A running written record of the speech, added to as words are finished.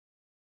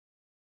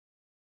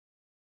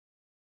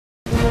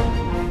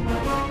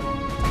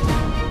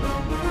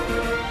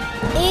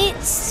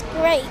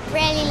great.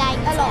 Really liked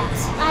it. A lot.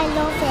 I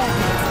love it.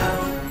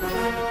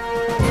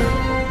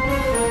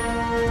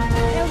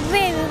 I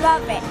really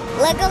love it.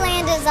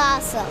 Legoland is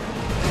awesome.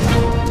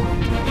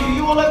 Are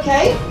you all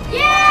okay?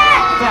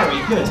 Yeah!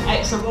 Very good,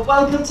 excellent. Well,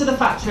 welcome to the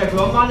factory,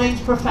 everyone. My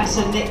name's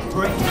Professor Nick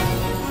Brick. Can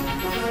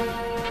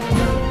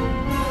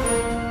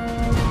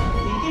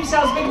you give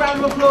yourselves a big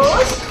round of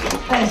applause?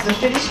 There's the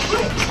finished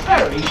bricks.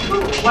 Very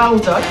cool. Well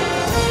done.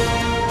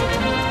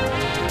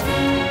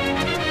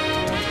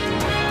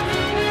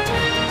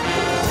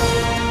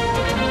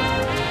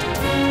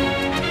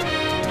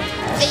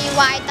 The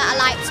ride that I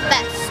liked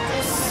best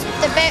is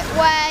the bit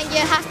where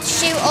you have to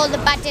shoot all the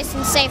baddies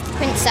and save the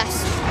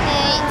princess.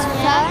 It's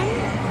fun.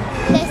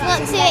 There's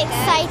lots of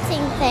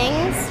exciting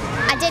things.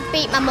 I did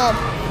beat my mum.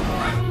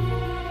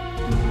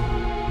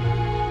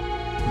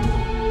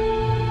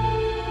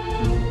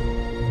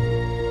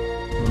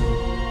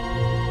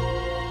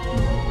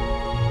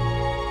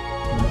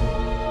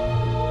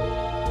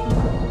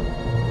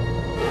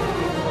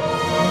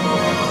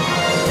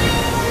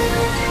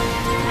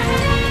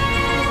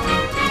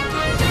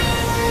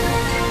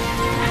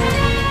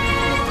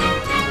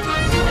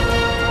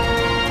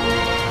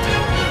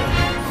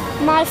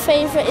 My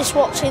favourite is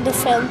watching the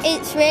film.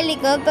 It's really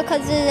good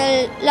because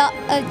there's a lot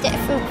of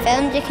different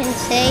films you can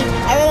see.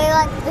 I really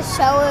like the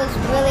show. It was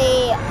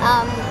really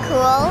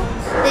cool.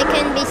 There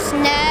can be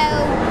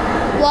snow,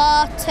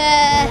 water.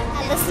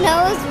 And the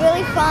snow is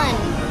really fun.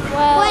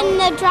 Well, when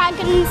the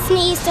dragon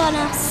sneezed on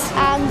us.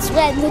 And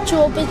when the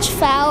drawbridge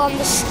fell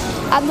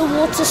and the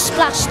water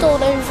splashed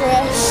all over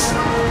us.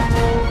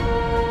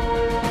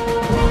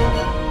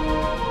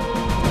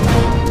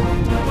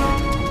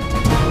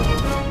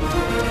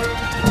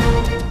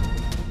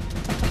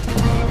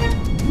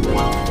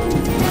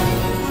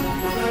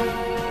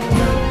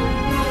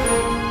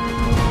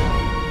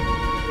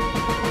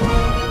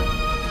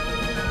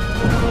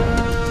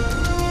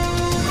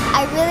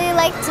 I really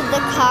liked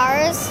the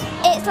cars.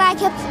 It's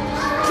like a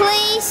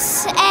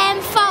police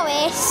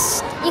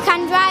forest. You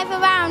can drive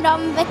around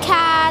on the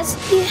cars.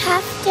 You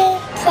have to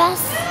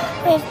press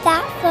with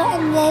that foot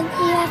and then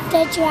you have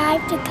to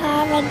drive the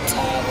car and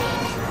turn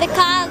it. The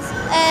cars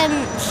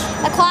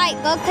are quite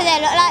good because they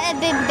look like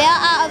they've been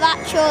built out of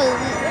actual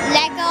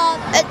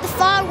Lego. At the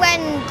far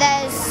end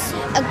there's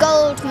a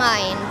gold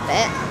mine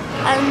bit.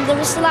 And there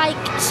was like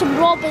some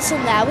robbers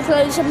in there with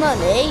loads of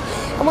money,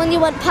 and when you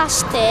went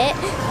past it,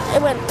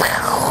 it went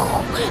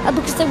and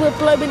because they were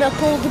blowing up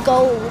all the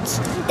gold.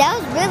 That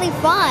was really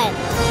fun.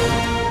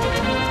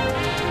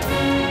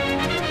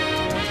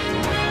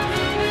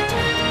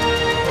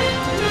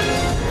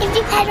 If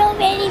you pedal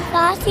really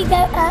fast, you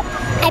go up.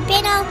 I've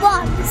been on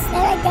once,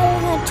 then I'm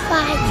going on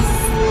twice.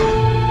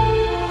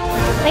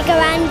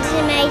 Legoland is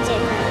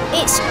amazing.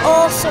 It's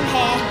awesome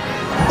here.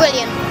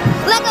 Brilliant.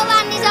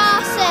 Legoland is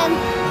awesome.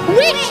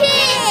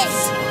 Wicked!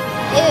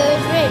 It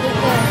was really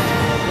good.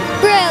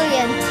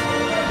 Brilliant.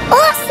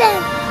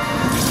 Awesome!